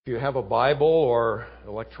If you have a Bible or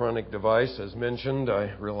electronic device, as mentioned,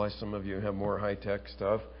 I realize some of you have more high-tech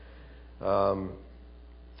stuff.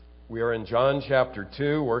 We are in John chapter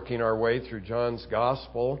 2, working our way through John's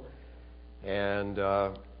Gospel. And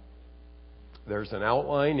there's an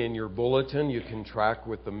outline in your bulletin. You can track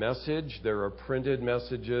with the message. There are printed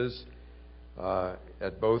messages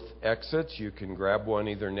at both exits. You can grab one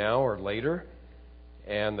either now or later.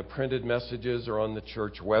 And the printed messages are on the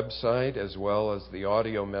church website as well as the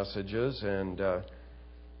audio messages. And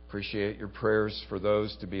appreciate your prayers for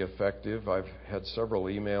those to be effective. I've had several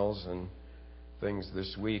emails and things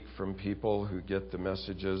this week from people who get the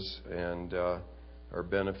messages and are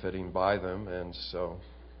benefiting by them. And so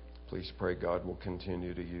please pray God will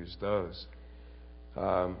continue to use those.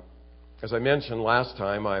 As I mentioned last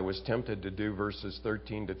time, I was tempted to do verses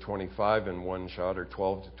 13 to 25 in one shot, or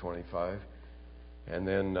 12 to 25. And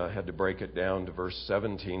then had to break it down to verse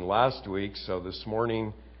 17 last week. So this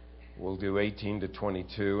morning we'll do 18 to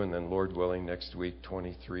 22, and then Lord willing next week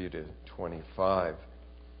 23 to 25.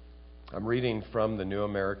 I'm reading from the New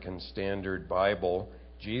American Standard Bible.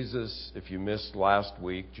 Jesus, if you missed last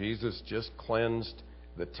week, Jesus just cleansed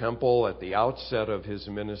the temple at the outset of his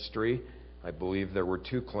ministry. I believe there were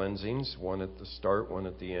two cleansings, one at the start, one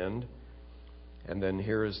at the end. And then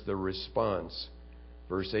here is the response.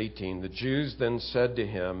 Verse 18, the Jews then said to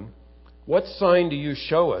him, "What sign do you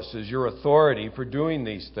show us as your authority for doing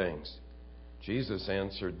these things?" Jesus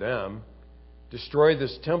answered them, "Destroy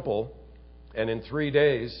this temple, and in 3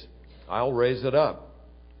 days I'll raise it up."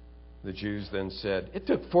 The Jews then said, "It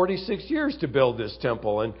took 46 years to build this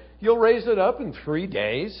temple, and you'll raise it up in 3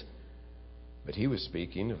 days?" But he was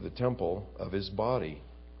speaking of the temple of his body.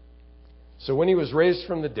 So when he was raised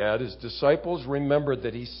from the dead, his disciples remembered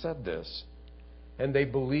that he said this. And they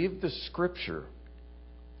believed the Scripture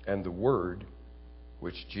and the word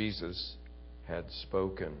which Jesus had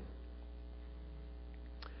spoken.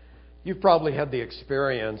 You've probably had the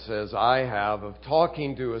experience, as I have, of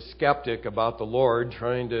talking to a skeptic about the Lord,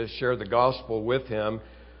 trying to share the gospel with him,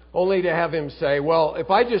 only to have him say, "Well,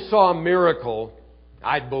 if I just saw a miracle,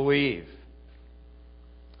 I'd believe."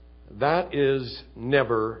 That is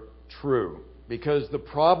never true. Because the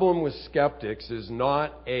problem with skeptics is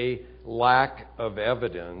not a lack of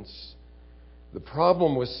evidence. The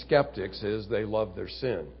problem with skeptics is they love their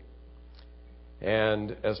sin.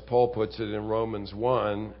 And as Paul puts it in Romans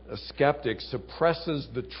 1, a skeptic suppresses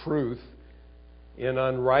the truth in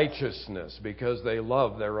unrighteousness because they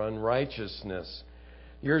love their unrighteousness.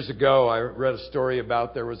 Years ago, I read a story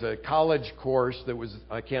about there was a college course that was,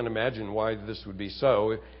 I can't imagine why this would be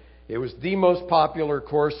so. It was the most popular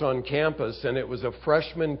course on campus, and it was a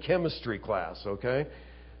freshman chemistry class, okay?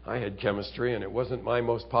 I had chemistry, and it wasn't my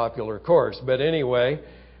most popular course. But anyway,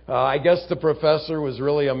 I guess the professor was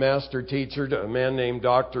really a master teacher, a man named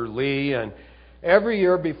Dr. Lee. And every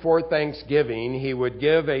year before Thanksgiving, he would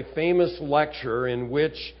give a famous lecture in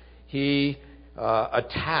which he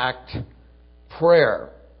attacked prayer.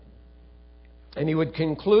 And he would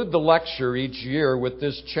conclude the lecture each year with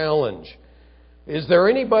this challenge. Is there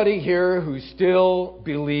anybody here who still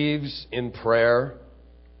believes in prayer?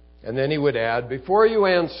 And then he would add, before you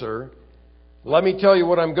answer, let me tell you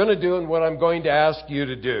what I'm going to do and what I'm going to ask you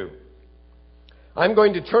to do. I'm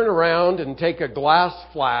going to turn around and take a glass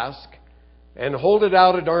flask and hold it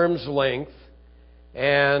out at arm's length.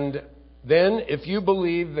 And then if you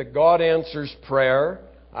believe that God answers prayer,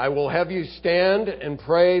 I will have you stand and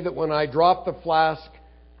pray that when I drop the flask,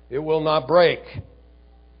 it will not break.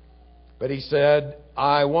 But he said,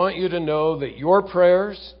 I want you to know that your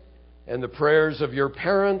prayers and the prayers of your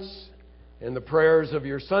parents and the prayers of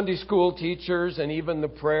your Sunday school teachers and even the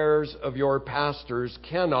prayers of your pastors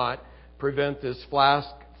cannot prevent this flask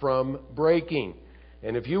from breaking.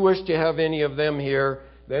 And if you wish to have any of them here,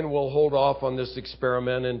 then we'll hold off on this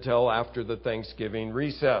experiment until after the Thanksgiving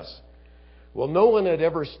recess. Well, no one had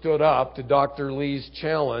ever stood up to Dr. Lee's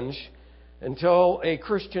challenge until a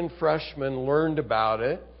Christian freshman learned about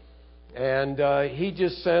it. And he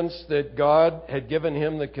just sensed that God had given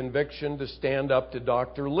him the conviction to stand up to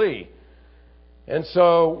Dr. Lee. And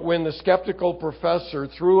so when the skeptical professor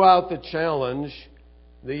threw out the challenge,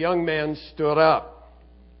 the young man stood up.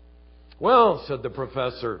 Well, said the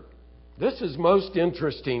professor, this is most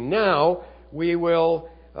interesting. Now we will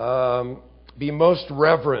be most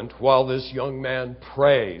reverent while this young man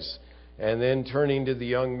prays. And then turning to the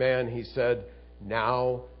young man, he said,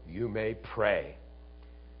 now you may pray.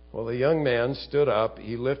 Well, the young man stood up.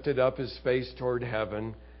 He lifted up his face toward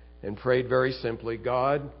heaven and prayed very simply,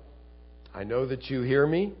 God, I know that you hear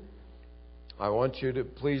me. I want you to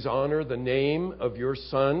please honor the name of your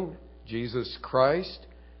Son, Jesus Christ.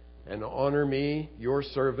 and honor me, your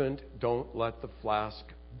servant. Don't let the flask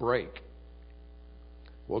break."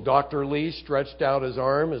 Well, Dr. Lee stretched out his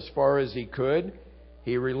arm as far as he could.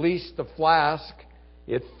 He released the flask.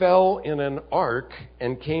 It fell in an arc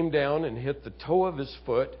and came down and hit the toe of his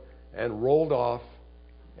foot and rolled off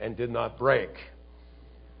and did not break.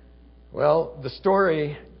 Well,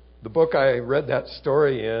 the book I read that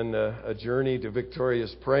story in, A Journey to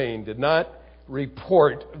Victorious Praying, did not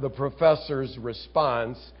report the professor's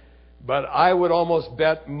response, but I would almost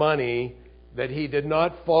bet money that he did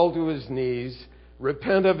not fall to his knees,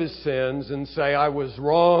 repent of his sins, and say, "I was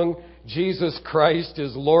wrong, Jesus Christ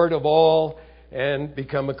is Lord of all," and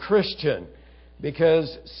become a Christian.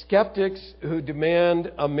 Because skeptics who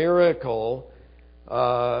demand a miracle,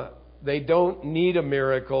 they don't need a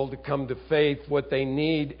miracle to come to faith. What they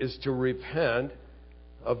need is to repent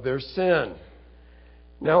of their sin.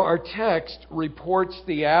 Now, our text reports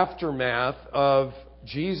the aftermath of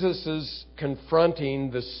Jesus' confronting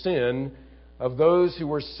the sin of those who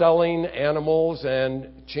were selling animals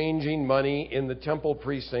and changing money in the temple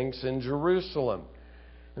precincts in Jerusalem.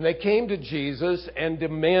 And they came to Jesus and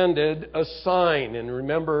demanded a sign. And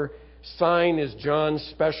remember, sign is John's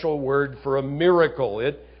special word for a miracle.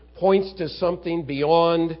 It points to something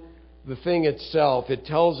beyond the thing itself. It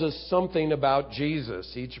tells us something about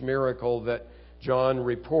Jesus, each miracle that John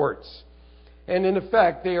reports. And in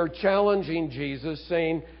effect, they are challenging Jesus,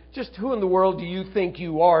 saying, "Just who in the world do you think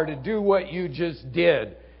you are to do what you just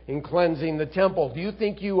did in cleansing the temple? Do you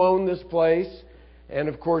think you own this place?" And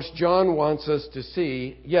of course, John wants us to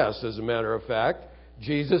see, yes, as a matter of fact,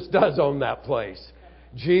 Jesus does own that place.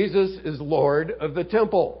 Jesus is Lord of the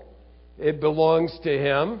temple. It belongs to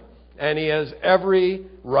Him, and He has every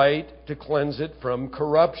right to cleanse it from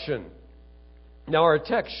corruption. Now, our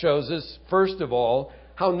text shows us, first of all,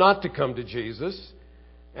 how not to come to Jesus,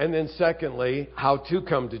 and then secondly, how to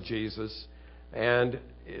come to Jesus. And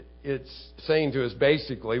it's saying to us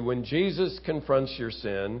basically, when Jesus confronts your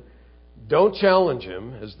sin, don't challenge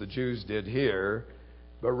Him, as the Jews did here,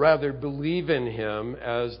 but rather believe in Him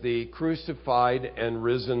as the crucified and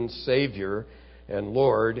risen Savior and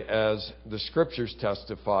Lord, as the Scriptures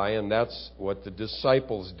testify, and that's what the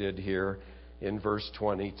disciples did here in verse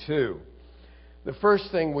 22. The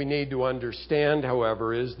first thing we need to understand,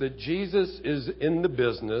 however, is that Jesus is in the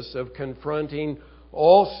business of confronting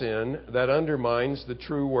all sin that undermines the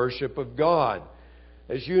true worship of God.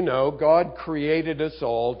 As you know, God created us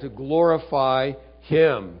all to glorify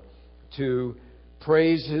Him, to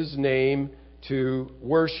praise His name, to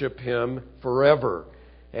worship Him forever.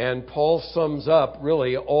 And Paul sums up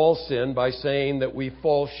really all sin by saying that we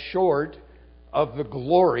fall short of the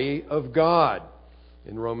glory of God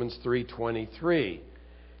in Romans 3:23.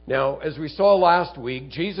 Now, as we saw last week,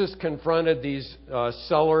 Jesus confronted these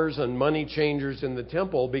sellers and money changers in the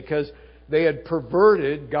temple because they had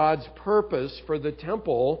perverted God's purpose for the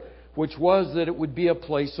temple, which was that it would be a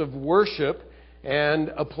place of worship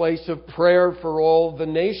and a place of prayer for all the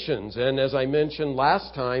nations. And as I mentioned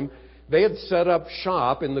last time, they had set up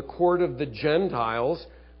shop in the court of the Gentiles,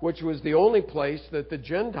 which was the only place that the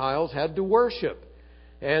Gentiles had to worship.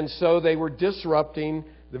 And so they were disrupting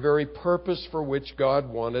the very purpose for which God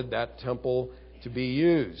wanted that temple to be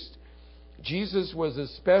used. Jesus was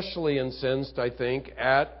especially incensed, I think,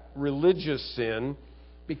 at religious sin,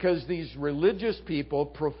 because these religious people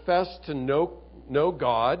profess to know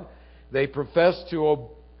God. They profess to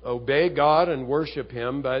obey God and worship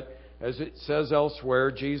Him, but as it says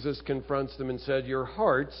elsewhere, Jesus confronts them and said, "Your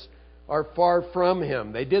hearts are far from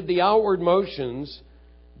Him." They did the outward motions,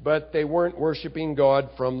 but they weren't worshiping God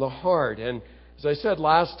from the heart. And as I said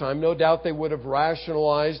last time, no doubt they would have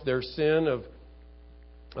rationalized their sin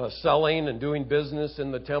of selling and doing business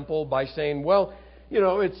in the temple by saying, well, you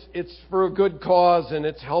know, it's for a good cause and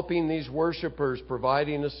it's helping these worshipers,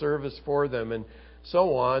 providing a service for them and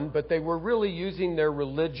so on. But they were really using their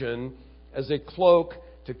religion as a cloak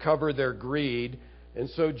to cover their greed. And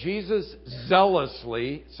so Jesus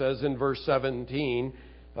zealously, says in verse 17,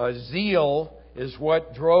 zeal is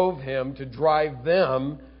what drove Him to drive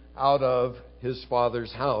them out of His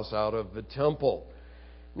Father's house, out of the temple.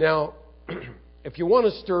 Now, if you want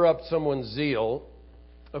to stir up someone's zeal,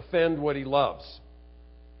 offend what he loves.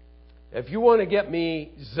 If you want to get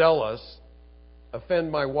me zealous,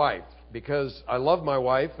 offend my wife, because I love my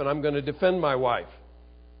wife and I'm going to defend my wife.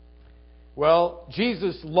 Well,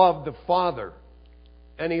 Jesus loved the Father,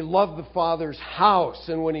 and He loved the Father's house,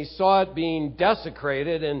 and when He saw it being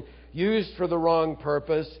desecrated and used for the wrong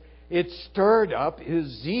purpose, it stirred up His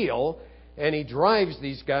zeal, and He drives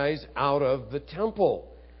these guys out of the temple.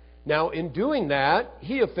 Now, in doing that,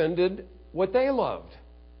 He offended what they loved.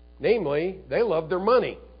 Namely, they loved their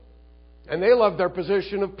money. And they loved their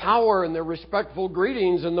position of power and their respectful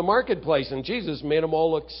greetings in the marketplace. And Jesus made them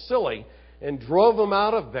all look silly and drove them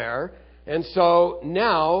out of there. And so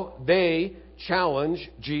now they challenge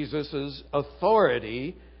Jesus'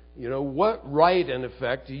 authority. You know, what right and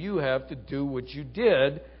effect do you have to do what you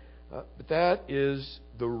did? But that is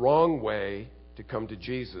the wrong way to come to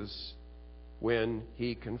Jesus when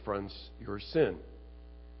He confronts your sin.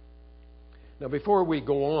 Now, before we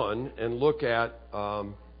go on and look at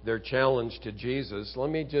their challenge to Jesus, let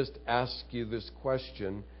me just ask you this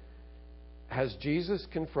question. Has Jesus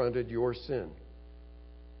confronted your sin?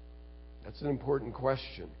 That's an important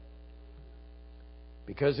question.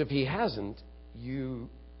 Because if He hasn't, you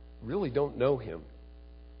really don't know Him.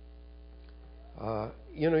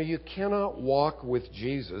 You cannot walk with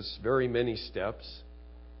Jesus very many steps,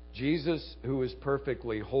 Jesus who is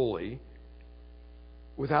perfectly holy,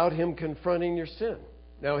 without Him confronting your sin.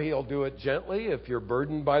 Now, He'll do it gently if you're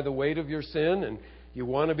burdened by the weight of your sin and you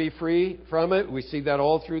want to be free from it. We see that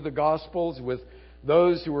all through the Gospels. With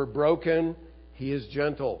those who are broken, He is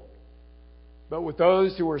gentle. But with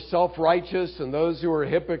those who are self-righteous and those who are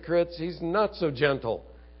hypocrites, He's not so gentle.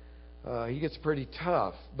 He gets pretty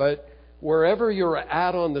tough. But wherever you're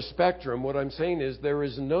at on the spectrum, what I'm saying is there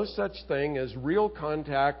is no such thing as real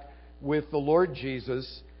contact with the Lord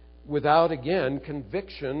Jesus without, again,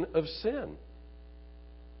 conviction of sin.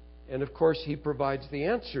 And of course, He provides the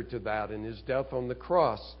answer to that in His death on the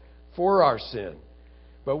cross for our sin.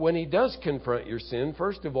 But when He does confront your sin,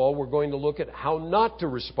 first of all, we're going to look at how not to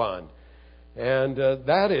respond. And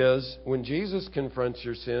that is, when Jesus confronts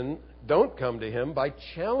your sin, don't come to Him by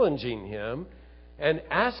challenging Him and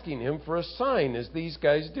asking Him for a sign, as these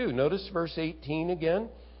guys do. Notice verse 18 again.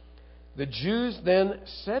 The Jews then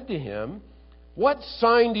said to Him, "What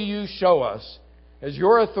sign do you show us as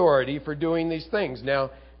your authority for doing these things?"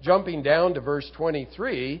 Now, jumping down to verse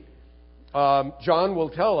 23, John will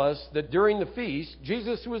tell us that during the feast,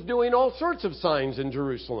 Jesus was doing all sorts of signs in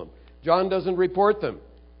Jerusalem. John doesn't report them.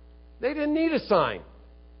 They didn't need a sign.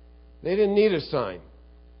 They didn't need a sign.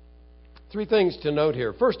 Three things to note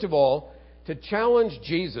here. First of all, to challenge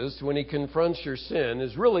Jesus when He confronts your sin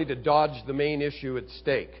is really to dodge the main issue at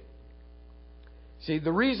stake. See,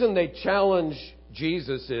 the reason they challenge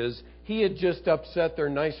Jesus is He had just upset their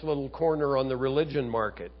nice little corner on the religion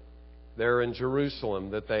market there in Jerusalem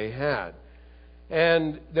that they had.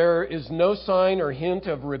 And there is no sign or hint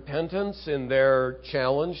of repentance in their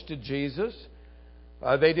challenge to Jesus.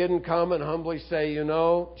 They didn't come and humbly say,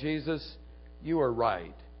 Jesus, you are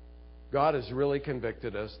right. God has really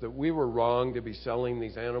convicted us that we were wrong to be selling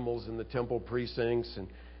these animals in the temple precincts and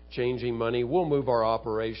changing money. We'll move our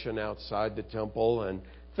operation outside the temple, and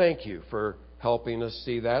thank you for helping us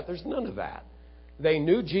see that. There's none of that. They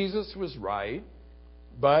knew Jesus was right,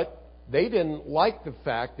 but they didn't like the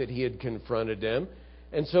fact that He had confronted them,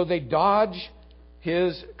 and so they dodge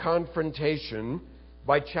His confrontation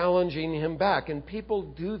by challenging Him back. And people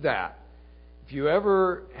do that. If you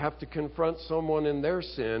ever have to confront someone in their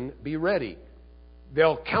sin, be ready.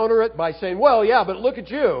 They'll counter it by saying, well, yeah, but look at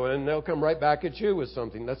you. And they'll come right back at you with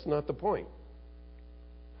something. That's not the point.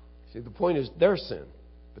 See, the point is their sin,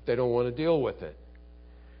 but they don't want to deal with it.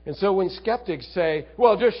 And so when skeptics say,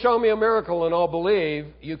 well, just show me a miracle and I'll believe,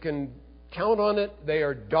 you can count on it. They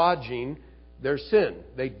are dodging their sin.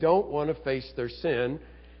 They don't want to face their sin.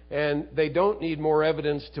 And they don't need more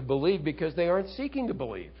evidence to believe because they aren't seeking to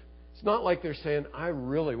believe. It's not like they're saying, I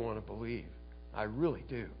really want to believe. I really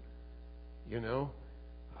do.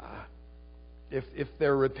 If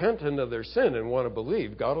they're repentant of their sin and want to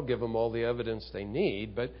believe, God will give them all the evidence they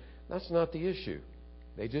need, but that's not the issue.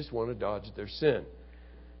 They just want to dodge their sin.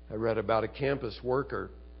 I read about a campus worker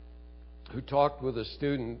who talked with a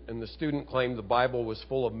student, and the student claimed the Bible was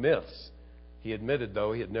full of myths. He admitted,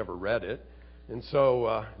 though, he had never read it. And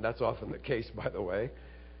so that's often the case, by the way.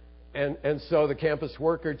 And so the campus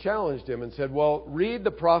worker challenged him and said, well, read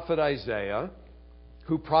the prophet Isaiah,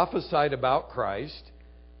 who prophesied about Christ,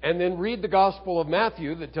 and then read the Gospel of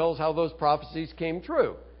Matthew that tells how those prophecies came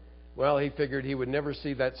true. Well, he figured he would never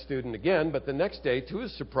see that student again, but the next day, to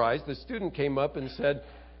his surprise, the student came up and said,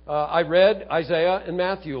 I read Isaiah and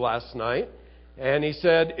Matthew last night, and he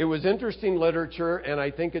said, it was interesting literature, and I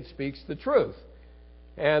think it speaks the truth.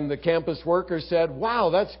 And the campus worker said, wow,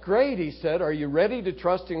 that's great. He said, are you ready to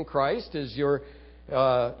trust in Christ as your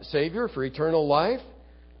Savior for eternal life?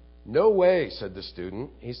 No way, said the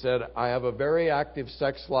student. He said, I have a very active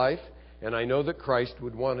sex life, and I know that Christ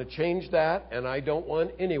would want to change that, and I don't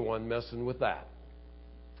want anyone messing with that.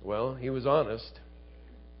 Well, he was honest,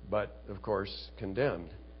 but, of course, condemned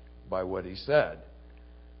by what he said.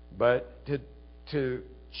 But to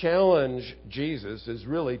challenge Jesus is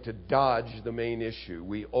really to dodge the main issue.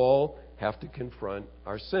 We all have to confront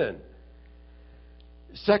our sin.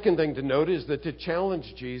 Second thing to note is that to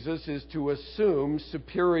challenge Jesus is to assume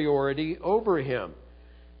superiority over him.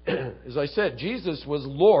 As I said, Jesus was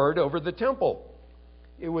Lord over the temple.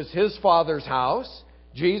 It was his Father's house.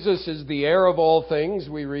 Jesus is the heir of all things,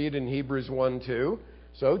 we read in Hebrews 1:2.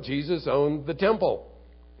 So Jesus owned the temple,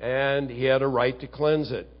 and he had a right to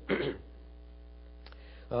cleanse it.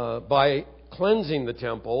 By cleansing the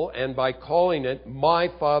temple and by calling it my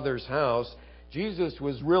Father's house, Jesus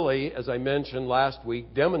was really, as I mentioned last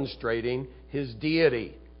week, demonstrating his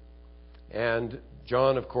deity. And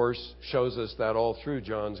John, of course, shows us that all through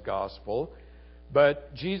John's gospel.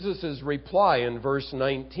 But Jesus' reply in verse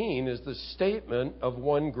 19 is the statement of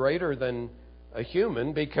one greater than a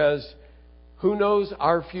human, because who knows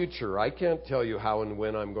our future? I can't tell you how and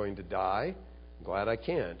when I'm going to die. I'm glad I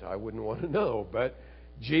can't. I wouldn't want to know. But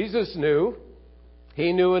Jesus knew.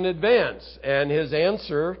 He knew in advance. And his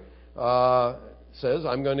answer says,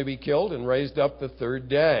 I'm going to be killed and raised up the third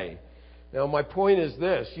day. Now, my point is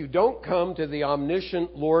this. You don't come to the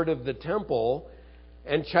omniscient Lord of the temple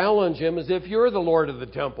and challenge him as if you're the Lord of the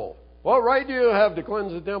temple. What right do you have to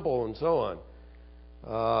cleanse the temple? And so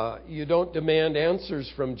on. You don't demand answers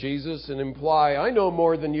from Jesus and imply, I know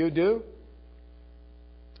more than you do.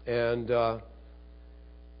 And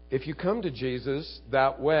if you come to Jesus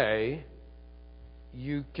that way,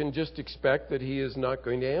 you can just expect that he is not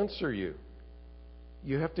going to answer you.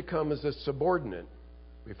 You have to come as a subordinate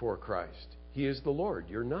before Christ. He is the Lord.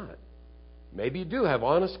 You're not. Maybe you do have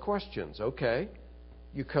honest questions. Okay.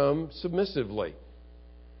 You come submissively.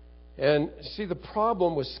 And see, the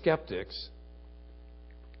problem with skeptics,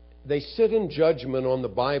 they sit in judgment on the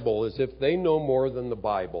Bible as if they know more than the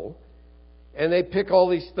Bible, and they pick all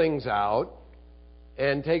these things out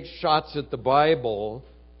and take shots at the Bible,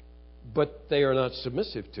 but they are not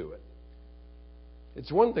submissive to it.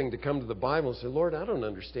 It's one thing to come to the Bible and say, Lord, I don't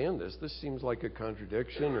understand this. This seems like a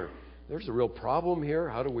contradiction, or there's a real problem here.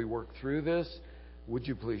 How do we work through this? Would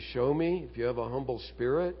you please show me? If you have a humble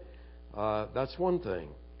spirit, that's one thing.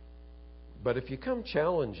 But if you come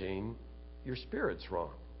challenging, your spirit's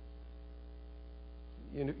wrong.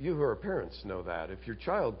 You who are parents know that. If your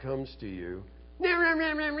child comes to you,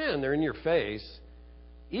 and they're in your face,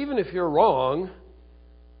 even if you're wrong,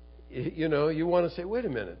 you want to say, wait a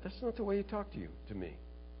minute, that's not the way you talk to me.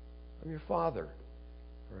 I'm your father.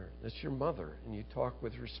 Or that's your mother. And you talk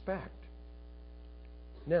with respect.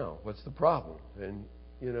 Now, what's the problem? And,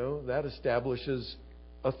 that establishes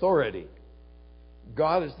authority.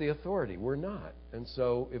 God is the authority. We're not. And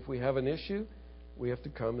so if we have an issue, we have to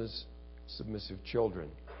come as submissive children.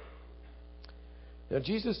 Now,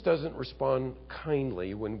 Jesus doesn't respond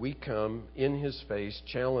kindly when we come in his face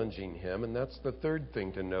challenging him, and that's the third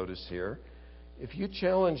thing to notice here. If you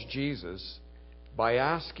challenge Jesus by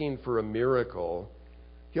asking for a miracle,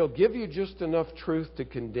 he'll give you just enough truth to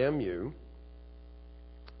condemn you,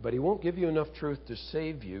 but he won't give you enough truth to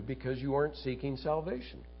save you because you aren't seeking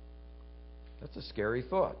salvation. That's a scary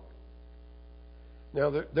thought. Now,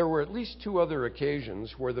 there were at least two other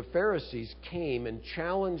occasions where the Pharisees came and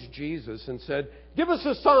challenged Jesus and said, give us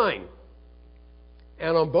a sign.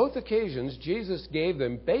 And on both occasions, Jesus gave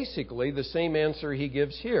them basically the same answer he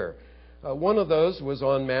gives here. One of those was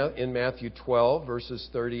in Matthew 12, verses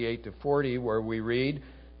 38 to 40, where we read,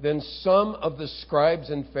 Then some of the scribes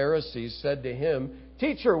and Pharisees said to him,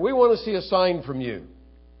 Teacher, we want to see a sign from you.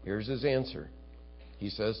 Here's his answer. He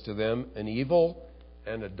says to them, An evil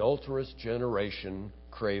and adulterous generation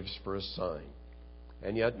craves for a sign.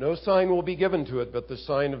 And yet no sign will be given to it but the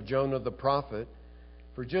sign of Jonah the prophet.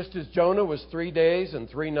 For just as Jonah was 3 days and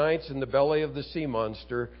 3 nights in the belly of the sea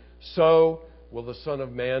monster, so will the Son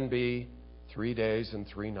of Man be 3 days and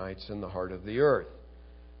 3 nights in the heart of the earth.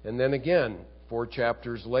 And then again, 4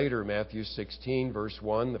 chapters later, Matthew 16, verse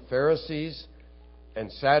 1, the Pharisees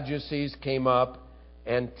and Sadducees came up,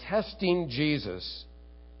 and testing Jesus,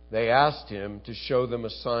 they asked him to show them a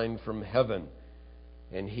sign from heaven.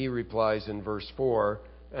 And he replies in verse 4,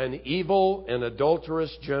 An evil and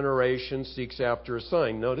adulterous generation seeks after a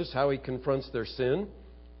sign. Notice how he confronts their sin.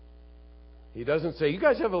 He doesn't say, you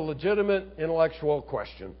guys have a legitimate intellectual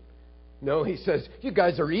question. No, he says, you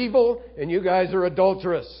guys are evil and you guys are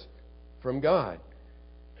adulterous from God.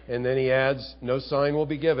 And then he adds, no sign will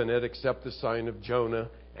be given it except the sign of Jonah.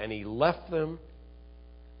 And he left them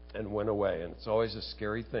and went away. And it's always a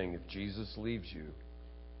scary thing if Jesus leaves you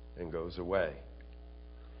and goes away.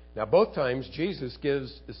 Now, both times Jesus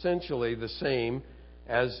gives essentially the same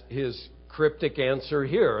as his cryptic answer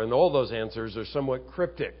here. And all those answers are somewhat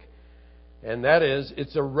cryptic. And that is,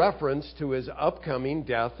 it's a reference to his upcoming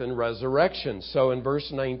death and resurrection. So in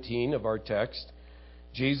verse 19 of our text,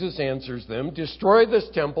 Jesus answers them, "Destroy this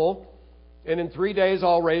temple, and in 3 days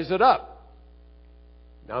I'll raise it up."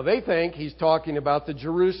 Now they think he's talking about the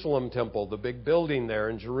Jerusalem temple, the big building there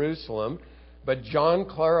in Jerusalem. But John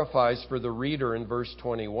clarifies for the reader in verse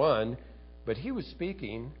 21, but he was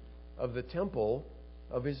speaking of the temple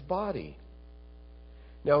of his body.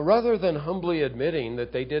 Now, rather than humbly admitting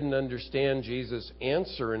that they didn't understand Jesus'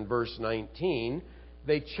 answer in verse 19,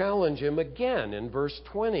 they challenge him again in verse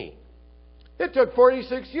 20. It took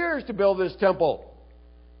 46 years to build this temple,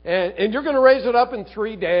 and you're going to raise it up in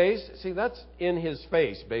 3 days? See, that's in his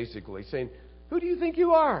face, basically, saying, who do you think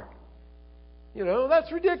you are?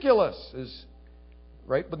 That's ridiculous, is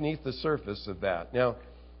right beneath the surface of that. Now,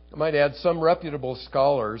 I might add, some reputable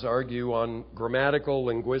scholars argue on grammatical,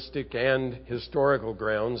 linguistic, and historical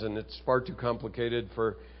grounds, and it's far too complicated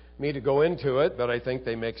for me to go into it, but I think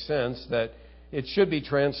they make sense, that it should be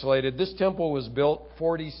translated, this temple was built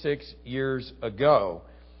 46 years ago.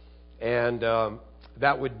 And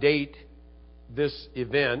that would date this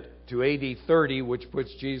event to AD 30, which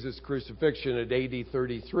puts Jesus' crucifixion at AD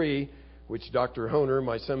 33, which Dr. Honer,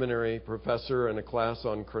 my seminary professor in a class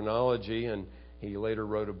on chronology, and he later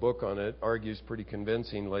wrote a book on it, argues pretty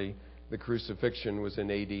convincingly the crucifixion was in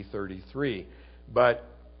AD 33. But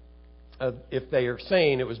if they are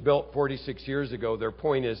saying it was built 46 years ago, their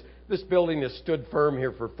point is, this building has stood firm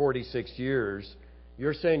here for 46 years.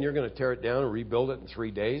 You're saying you're going to tear it down and rebuild it in 3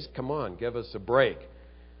 days? Come on, give us a break.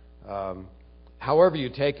 However you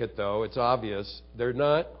take it, though, it's obvious they're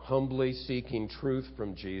not humbly seeking truth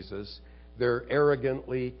from Jesus. They're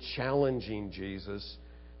arrogantly challenging Jesus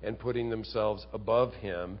and putting themselves above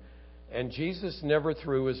him. And Jesus never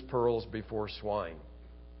threw his pearls before swine.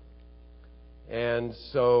 And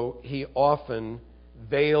so he often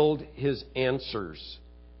veiled his answers.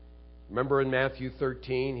 Remember in Matthew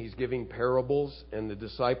 13, he's giving parables, and the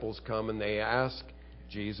disciples come and they ask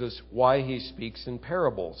Jesus why he speaks in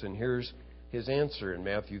parables. And here's his answer in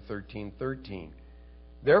Matthew 13:13.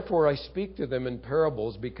 "Therefore I speak to them in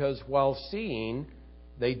parables, because while seeing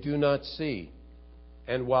they do not see,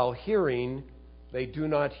 and while hearing they do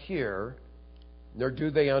not hear, nor do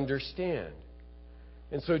they understand."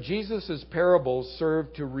 And so Jesus' parables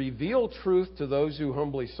served to reveal truth to those who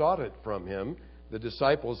humbly sought it from him. The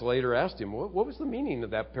disciples later asked him, what was the meaning of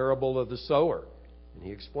that parable of the sower? And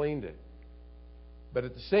he explained it. But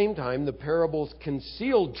at the same time, the parables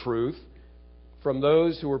concealed truth from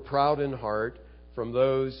those who were proud in heart, from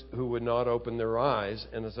those who would not open their eyes.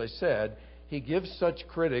 And as I said, he gives such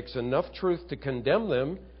critics enough truth to condemn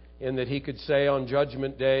them, in that he could say on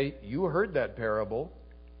Judgment Day, you heard that parable,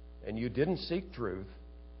 and you didn't seek truth.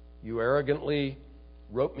 You arrogantly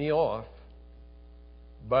wrote me off,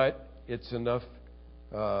 but it's enough,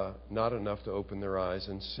 not enough to open their eyes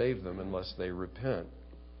and save them unless they repent.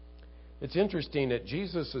 It's interesting at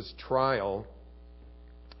Jesus' trial,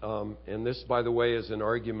 and this, by the way, is an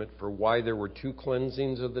argument for why there were two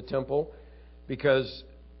cleansings of the temple, because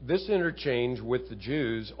this interchange with the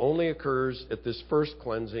Jews only occurs at this first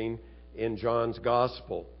cleansing in John's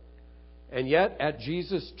Gospel. And yet, at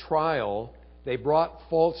Jesus' trial, they brought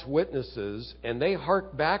false witnesses, and they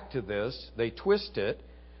hark back to this. They twist it.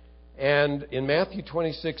 And in Matthew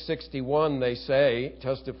 26:61, they say,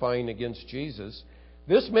 testifying against Jesus,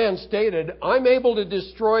 this man stated, I'm able to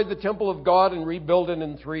destroy the temple of God and rebuild it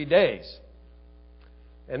in 3 days.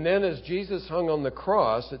 And then as Jesus hung on the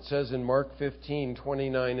cross, it says in Mark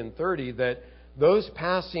 15:29 and 30, that those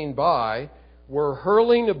passing by were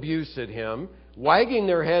hurling abuse at him, wagging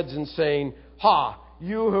their heads and saying, ha,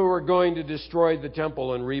 you who are going to destroy the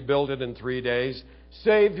temple and rebuild it in 3 days,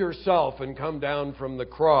 save yourself and come down from the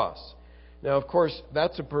cross. Now, of course,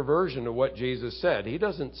 that's a perversion of what Jesus said. He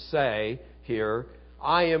doesn't say here,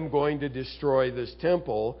 I am going to destroy this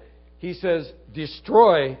temple. He says,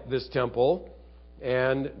 destroy this temple.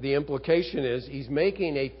 And the implication is he's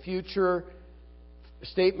making a future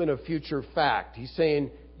statement of future fact. He's saying,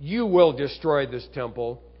 you will destroy this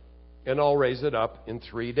temple and I'll raise it up in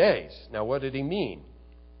 3 days. Now, what did he mean?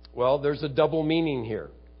 Well, there's a double meaning here.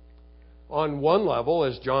 On one level,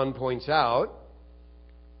 as John points out,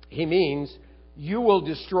 he means, you will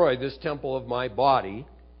destroy this temple of my body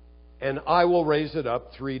and I will raise it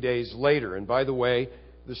up 3 days later. And by the way,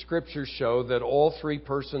 the Scriptures show that all three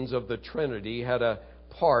persons of the Trinity had a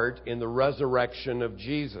part in the resurrection of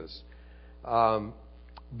Jesus.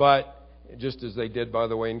 But just as they did, by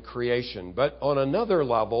the way, in creation. But on another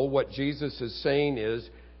level, what Jesus is saying is,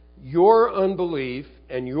 your unbelief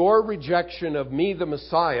and your rejection of me, the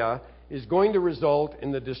Messiah, is going to result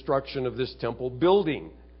in the destruction of this temple building.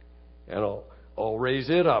 and I'll raise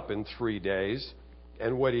it up in 3 days.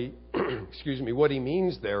 And what he, what he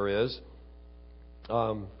means there is,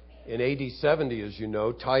 in AD 70, as you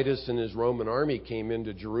know, Titus and his Roman army came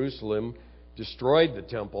into Jerusalem, destroyed the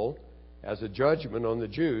temple as a judgment on the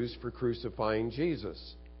Jews for crucifying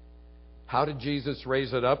Jesus. How did Jesus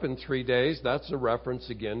raise it up in 3 days? That's a reference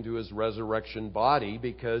again to his resurrection body,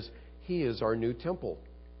 because he is our new temple.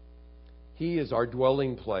 He is our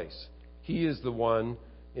dwelling place. He is the one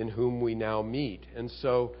in whom we now meet. And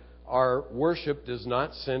so our worship does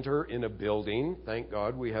not center in a building. Thank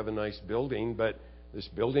God we have a nice building, but this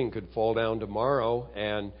building could fall down tomorrow,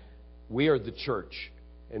 and we are the church.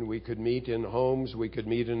 And we could meet in homes, we could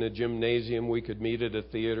meet in a gymnasium, we could meet at a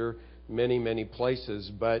theater, many, many places.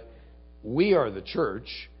 But we are the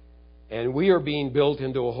church, and we are being built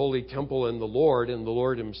into a holy temple in the Lord, and the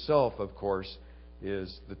Lord himself, of course,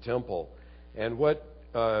 is the temple. And what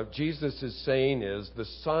Jesus is saying is, the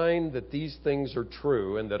sign that these things are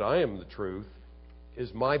true and that I am the truth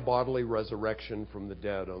is my bodily resurrection from the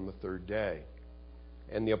dead on the third day.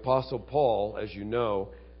 And the Apostle Paul, as you know,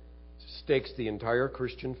 stakes the entire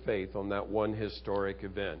Christian faith on that one historic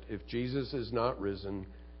event. If Jesus is not risen,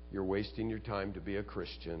 you're wasting your time to be a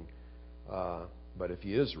Christian. But if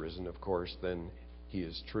he is risen, of course, then he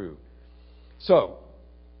is true. So,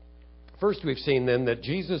 first we've seen then that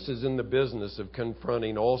Jesus is in the business of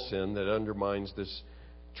confronting all sin that undermines this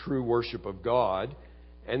true worship of God.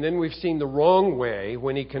 And then we've seen the wrong way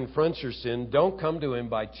when he confronts your sin. Don't come to him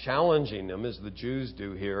by challenging him, as the Jews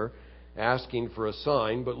do here, asking for a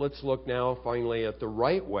sign. But let's look now finally at the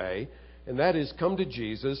right way, and that is come to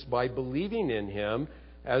Jesus by believing in him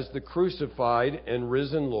as the crucified and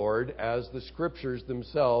risen Lord, as the Scriptures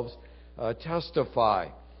themselves testify.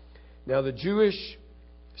 Now, the Jewish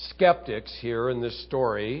skeptics here in this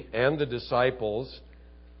story and the disciples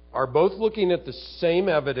are both looking at the same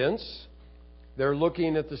evidence. They're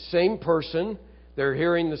looking at the same person. They're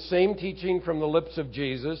hearing the same teaching from the lips of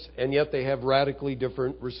Jesus, and yet they have radically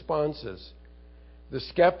different responses. The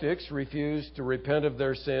skeptics refuse to repent of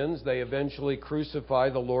their sins. They eventually crucify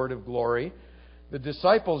the Lord of glory. The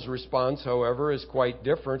disciples' response, however, is quite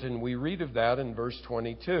different, and we read of that in verse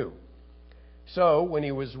 22. So, when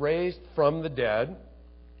he was raised from the dead,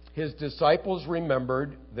 his disciples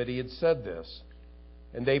remembered that he had said this,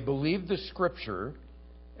 and they believed the Scripture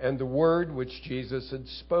and the word which Jesus had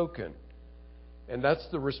spoken. And that's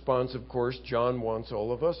the response, of course, John wants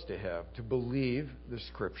all of us to have, to believe the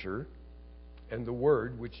Scripture and the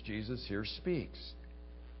word which Jesus here speaks.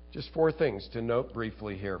 Just 4 things to note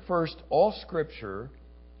briefly here. First, all Scripture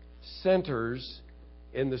centers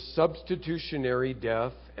in the substitutionary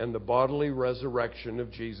death and the bodily resurrection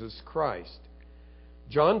of Jesus Christ.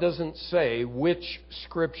 John doesn't say which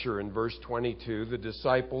Scripture in verse 22 the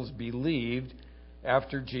disciples believed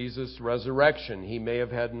after Jesus' resurrection. He may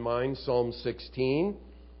have had in mind Psalm 16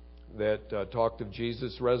 that talked of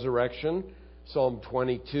Jesus' resurrection. Psalm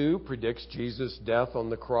 22 predicts Jesus' death on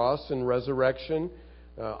the cross and resurrection.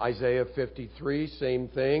 Isaiah 53, same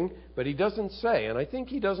thing. But he doesn't say, and I think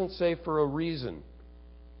he doesn't say for a reason.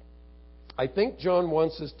 I think John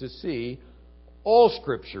wants us to see all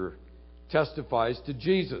Scripture testifies to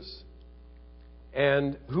Jesus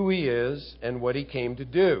and who he is and what he came to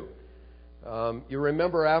do. You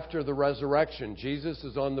remember after the resurrection, Jesus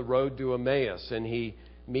is on the road to Emmaus, and he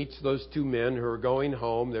meets those 2 men who are going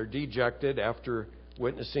home. They're dejected after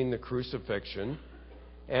witnessing the crucifixion.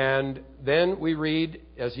 And then we read,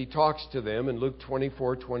 as he talks to them in Luke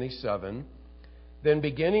 24:27, then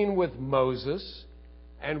beginning with Moses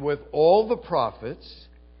and with all the prophets,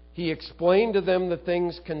 he explained to them the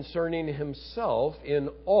things concerning himself in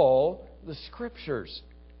all the Scriptures.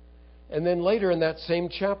 And then later in that same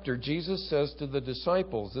chapter, Jesus says to the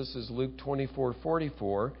disciples, this is Luke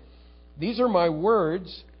 24:44, these are my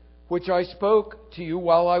words which I spoke to you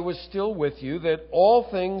while I was still with you, that all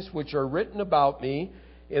things which are written about me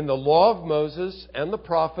in the law of Moses and the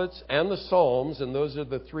prophets and the Psalms, and those are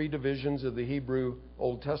the 3 divisions of the Hebrew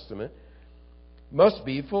Old Testament, must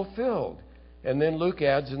be fulfilled. And then Luke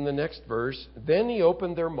adds in the next verse, then he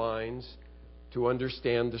opened their minds to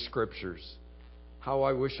understand the Scriptures. How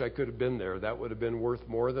I wish I could have been there. That would have been worth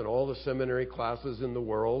more than all the seminary classes in the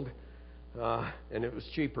world. And it was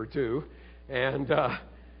cheaper too. And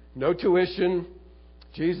no tuition.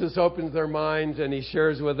 Jesus opens their minds and he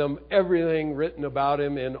shares with them everything written about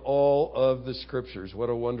him in all of the Scriptures. What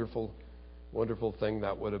a wonderful, wonderful thing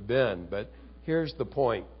that would have been. But here's the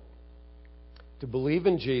point. To believe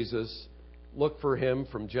in Jesus, look for him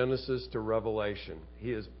from Genesis to Revelation.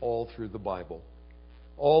 He is all through the Bible.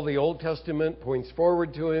 All the Old Testament points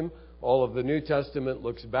forward to him. All of the New Testament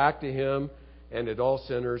looks back to him. and it all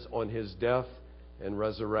centers on His death and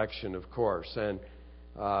resurrection, of course. And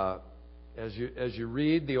as you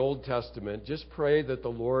read the Old Testament, just pray that the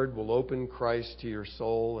Lord will open Christ to your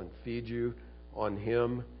soul and feed you on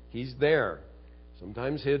Him. He's there,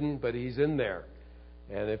 sometimes hidden, but He's in there.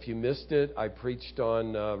 And if you missed it, I preached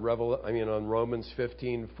on on Romans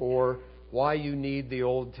 15:4, why you need the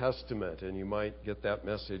Old Testament, and you might get that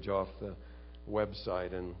message off the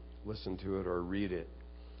website and listen to it or read it.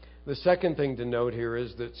 The second thing to note here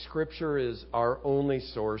is that Scripture is our only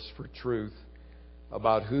source for truth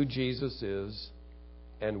about who Jesus is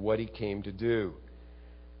and what He came to do.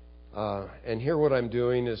 And here what I'm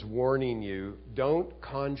doing is warning you, don't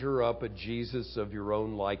conjure up a Jesus of your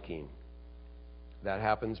own liking. That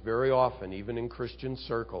happens very often, even in Christian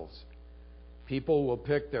circles. People will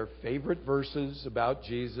pick their favorite verses about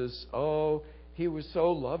Jesus. Oh, He was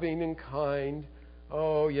so loving and kind.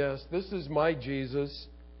 Oh, yes, this is my Jesus.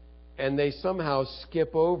 And they somehow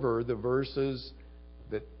skip over the verses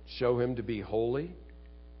that show Him to be holy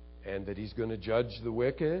and that He's going to judge the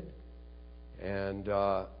wicked. And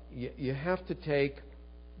you have to take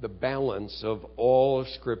the balance of all of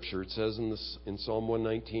Scripture. It says in Psalm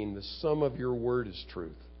 119, the sum of your word is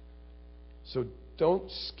truth. So don't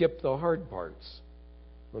skip the hard parts.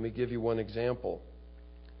 Let me give you one example.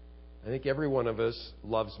 I think every one of us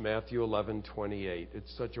loves Matthew 11:28.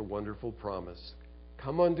 It's such a wonderful promise.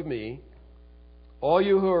 Come unto me, all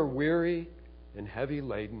you who are weary and heavy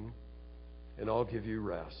laden, and I'll give you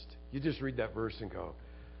rest. You just read that verse and go,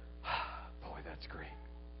 boy, that's great.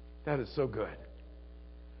 That is so good.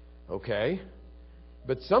 Okay,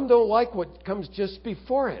 but some don't like what comes just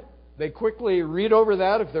before it. They quickly read over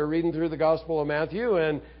that if they're reading through the Gospel of Matthew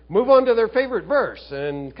and move on to their favorite verse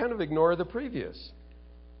and kind of ignore the previous.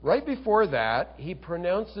 Right before that, He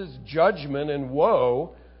pronounces judgment and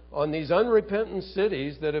woe on these unrepentant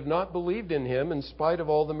cities that have not believed in Him in spite of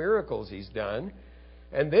all the miracles He's done.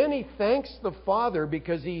 And then He thanks the Father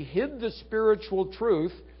because He hid the spiritual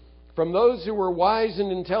truth from those who were wise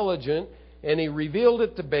and intelligent, and He revealed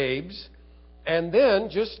it to babes. And then,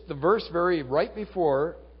 just the verse right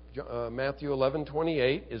before Matthew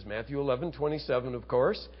 11:28 is Matthew 11:27, of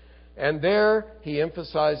course. And there He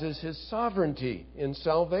emphasizes His sovereignty in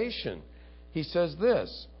salvation. He says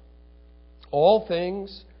this, all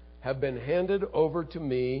things have been handed over to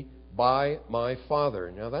me by my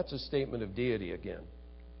Father. Now that's a statement of deity again.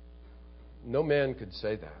 No man could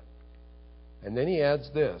say that. And then He adds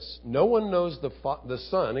this, no one knows the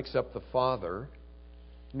Son except the Father,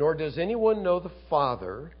 nor does anyone know the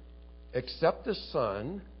Father except the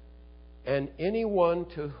Son, and anyone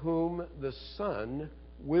to whom the Son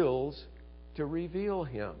wills to reveal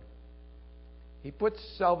Him. He puts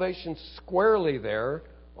salvation squarely there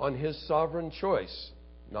on His sovereign choice,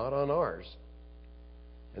 not on ours.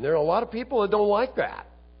 And there are a lot of people that don't like that.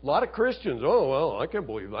 A lot of Christians, oh, well, I can't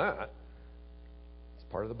believe that. It's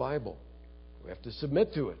part of the Bible. We have to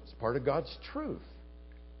submit to it. It's part of God's truth.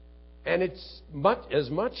 And it's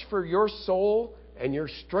as much for your soul and your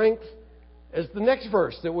strength as the next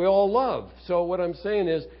verse that we all love. So what I'm saying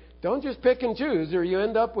is, don't just pick and choose, or you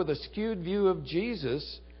end up with a skewed view of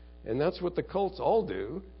Jesus, and that's what the cults all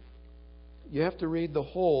do. You have to read the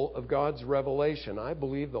whole of God's revelation. I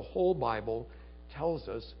believe the whole Bible tells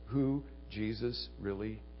us who Jesus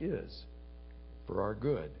really is for our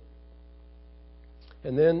good.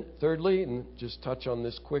 And then, thirdly, and just touch on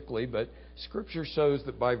this quickly, but Scripture shows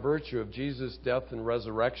that by virtue of Jesus' death and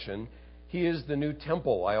resurrection, He is the new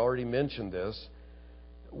temple. I already mentioned this.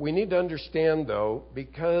 We need to understand, though,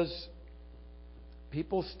 because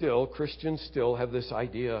Christians still have this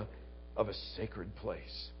idea of a sacred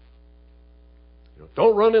place.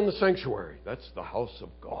 Don't run in the sanctuary. That's the house of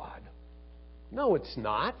God. No, it's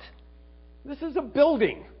not. This is a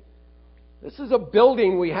building. This is a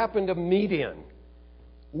building we happen to meet in.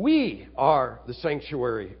 We are the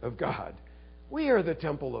sanctuary of God. We are the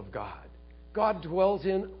temple of God. God dwells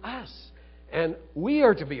in us. And we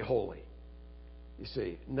are to be holy. You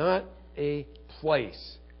see, not a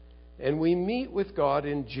place. And we meet with God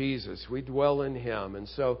in Jesus. We dwell in Him. And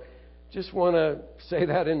so, just want to say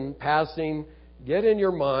that in passing. Get in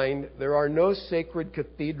your mind, there are no sacred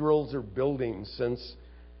cathedrals or buildings since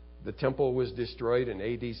the temple was destroyed in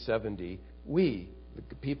AD 70. We,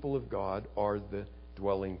 the people of God, are the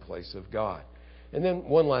dwelling place of God. And then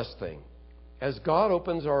one last thing. As God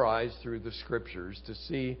opens our eyes through the Scriptures to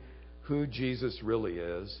see who Jesus really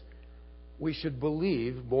is, we should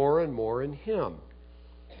believe more and more in Him.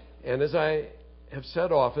 And as I have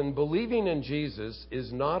said often, believing in Jesus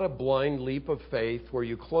is not a blind leap of faith where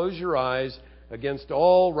you close your eyes against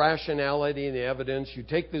all rationality and evidence. You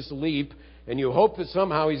take this leap and you hope that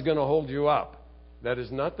somehow He's going to hold you up. That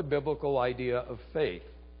is not the biblical idea of faith.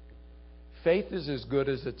 Faith is as good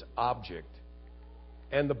as its object.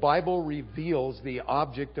 And the Bible reveals the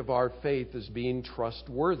object of our faith as being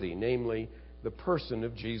trustworthy, namely the person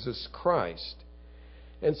of Jesus Christ.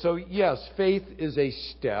 And so, yes, faith is a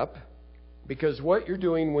step, because what you're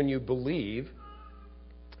doing when you believe,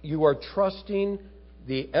 you are trusting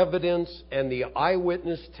the evidence and the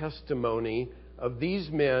eyewitness testimony of these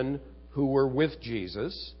men who were with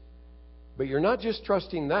Jesus. But you're not just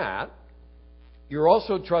trusting that. You're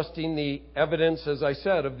also trusting the evidence, as I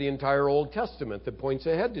said, of the entire Old Testament that points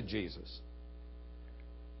ahead to Jesus.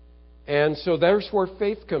 And so there's where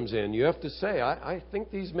faith comes in. You have to say, I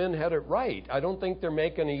think these men had it right. I don't think they're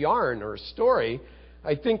making a yarn or a story.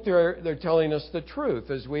 I think they're telling us the truth.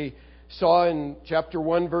 As we saw in chapter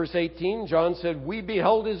 1, verse 18, John said, "We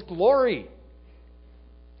beheld His glory.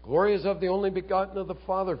 Glory is of the only begotten of the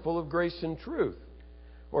Father, full of grace and truth."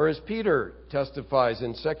 Or as Peter testifies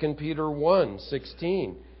in 2 Peter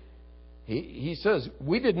 1:16, he says,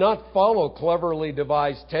 "We did not follow cleverly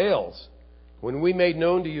devised tales when we made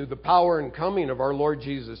known to you the power and coming of our Lord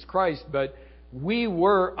Jesus Christ, but we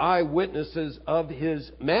were eyewitnesses of His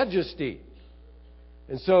majesty."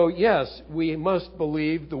 And so, yes, we must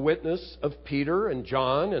believe the witness of Peter and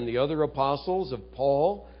John and the other apostles, of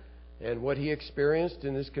Paul, and what he experienced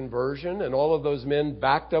in his conversion. And all of those men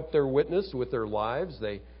backed up their witness with their lives.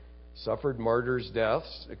 They suffered martyrs'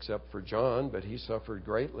 deaths, except for John, but he suffered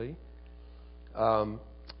greatly.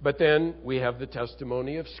 But then we have the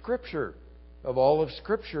testimony of Scripture, of all of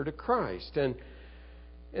Scripture to Christ. And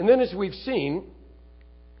then, as we've seen,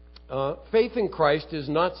 faith in Christ is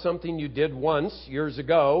not something you did once, years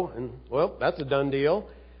ago, and, well, that's a done deal.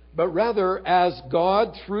 But rather, as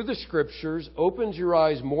God, through the Scriptures, opens your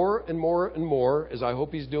eyes more and more and more, as I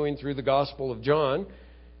hope He's doing through the Gospel of John,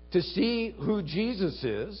 to see who Jesus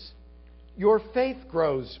is, your faith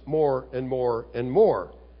grows more and more and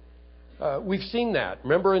more. We've seen that.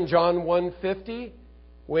 Remember in John 1:50,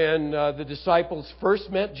 when the disciples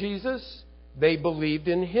first met Jesus, they believed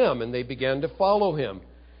in Him and they began to follow Him.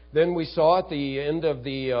 Then we saw at the end of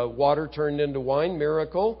the water turned into wine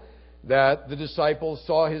miracle that the disciples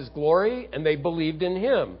saw His glory and they believed in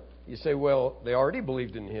Him. You say, well, they already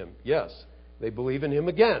believed in Him. Yes, they believe in Him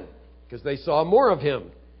again because they saw more of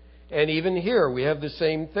Him. And even here we have the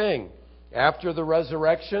same thing. After the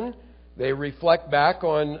resurrection, they reflect back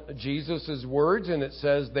on Jesus' words, and it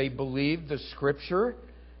says they believed the Scripture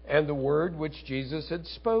and the word which Jesus had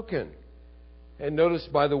spoken. And notice,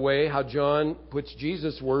 by the way, how John puts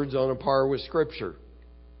Jesus' words on a par with Scripture.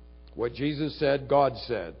 What Jesus said, God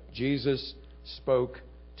said. Jesus spoke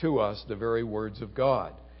to us the very words of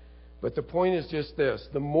God. But the point is just this.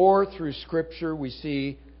 The more through Scripture we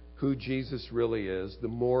see who Jesus really is, the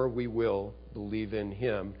more we will believe in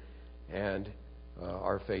Him, and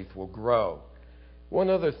our faith will grow. One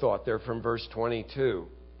other thought there from verse 22,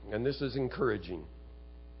 and this is encouraging.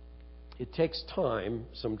 It takes time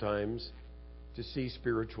sometimes to see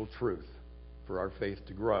spiritual truth for our faith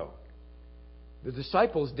to grow. The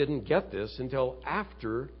disciples didn't get this until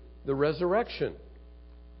after the resurrection.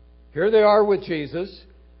 Here they are with Jesus,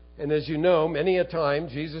 and as you know, many a time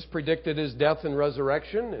Jesus predicted His death and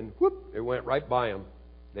resurrection, and whoop, it went right by them.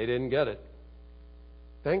 They didn't get it.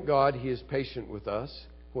 Thank God He is patient with us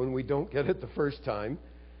when we don't get it the first time.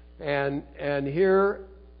 And here,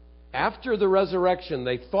 after the resurrection,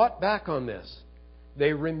 they thought back on this.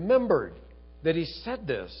 They remembered that He said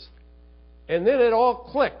this. And then it all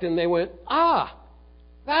clicked and they went,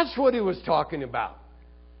 that's what He was talking about.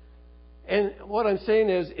 And what I'm saying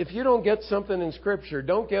is, if you don't get something in Scripture,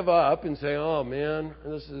 don't give up and say, oh man,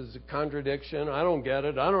 this is a contradiction. I don't get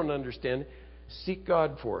it. I don't understand it. Seek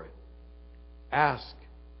God for it. Ask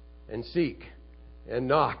and seek and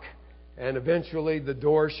knock. And eventually the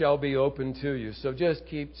door shall be open to you. So just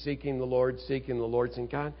keep seeking the Lord, saying,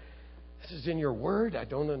 God, this is in Your Word. I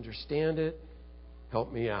don't understand it.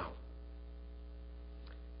 Help me out.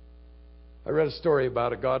 I read a story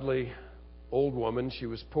about a godly old woman. She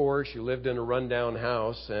was poor. She lived in a rundown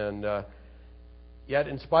house. And yet,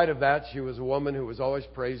 in spite of that, she was a woman who was always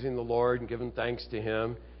praising the Lord and giving thanks to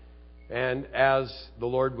Him. And as the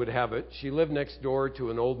Lord would have it, she lived next door to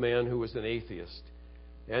an old man who was an atheist.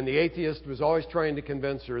 And the atheist was always trying to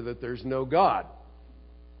convince her that there's no God.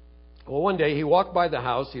 Well, one day he walked by the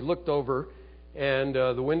house, he looked over, and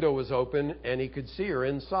the window was open, and he could see her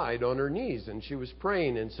inside on her knees, and she was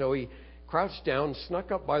praying. And so he crouched down, snuck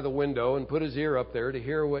up by the window, and put his ear up there to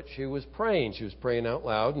hear what she was praying. She was praying out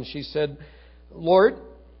loud, and she said, Lord,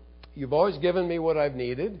 You've always given me what I've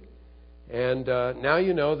needed. And now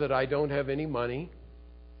You know that I don't have any money,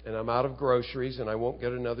 and I'm out of groceries, and I won't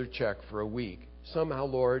get another check for a week. somehow,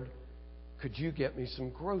 Lord, could you get me some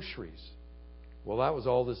groceries? Well, that was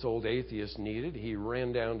all this old atheist needed. He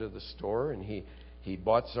ran down to the store and he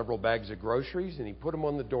bought several bags of groceries and he put them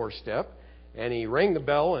on the doorstep. And he rang the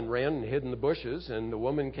bell and ran and hid in the bushes. And the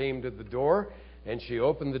woman came to the door and she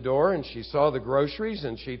opened the door and she saw the groceries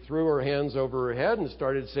and she threw her hands over her head and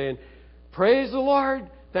started saying, "Praise the Lord!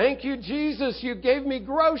 Thank you, Jesus! You gave me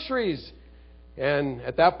groceries!" And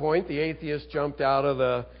at that point, the atheist jumped out of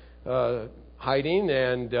the hiding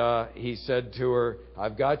and he said to her,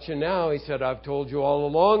 "I've got you now." He said, "I've told you all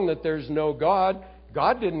along that there's no God.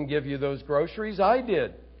 God didn't give you those groceries. I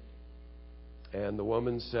did." And the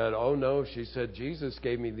woman said, "Oh, no." She said, "Jesus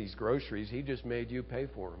gave me these groceries. He just made you pay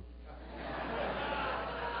for them."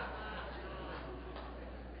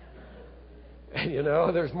 And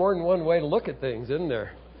there's more than one way to look at things, isn't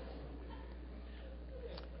there?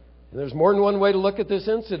 There's more than one way to look at this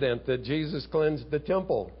incident that Jesus cleansed the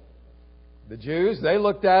temple. The Jews, they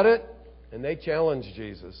looked at it and they challenged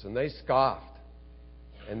Jesus and they scoffed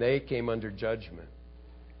and they came under judgment.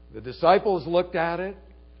 The disciples looked at it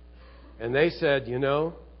and they said,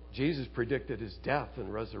 Jesus predicted his death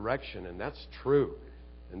and resurrection, and that's true.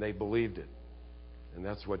 And they believed it. And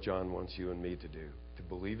that's what John wants you and me to do, to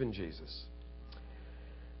believe in Jesus.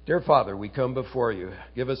 Dear Father, we come before you.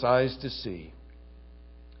 Give us eyes to see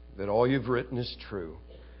that all you've written is true,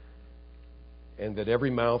 and that every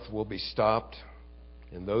mouth will be stopped,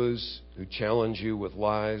 and those who challenge you with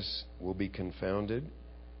lies will be confounded.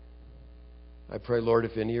 I pray, Lord,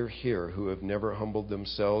 if any are here who have never humbled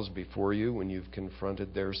themselves before you when you've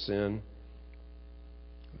confronted their sin,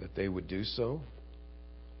 that they would do so,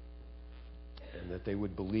 and that they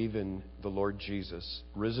would believe in the Lord Jesus,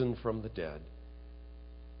 risen from the dead,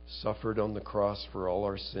 suffered on the cross for all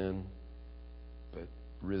our sin, but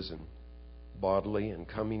risen bodily and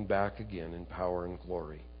coming back again in power and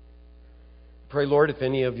glory. Pray, Lord, if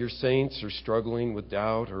any of your saints are struggling with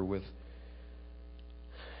doubt or with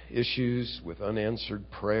issues, with unanswered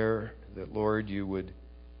prayer, that, Lord, you would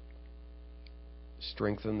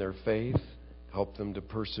strengthen their faith, help them to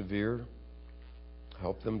persevere,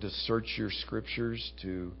 help them to search your scriptures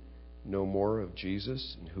to know more of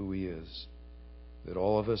Jesus and who he is. That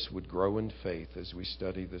all of us would grow in faith as we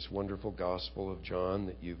study this wonderful gospel of John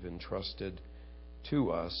that you've entrusted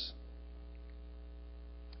to us,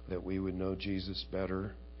 that we would know Jesus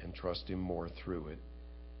better and trust him more through it.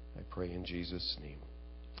 I pray in Jesus' name.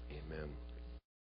 Amen.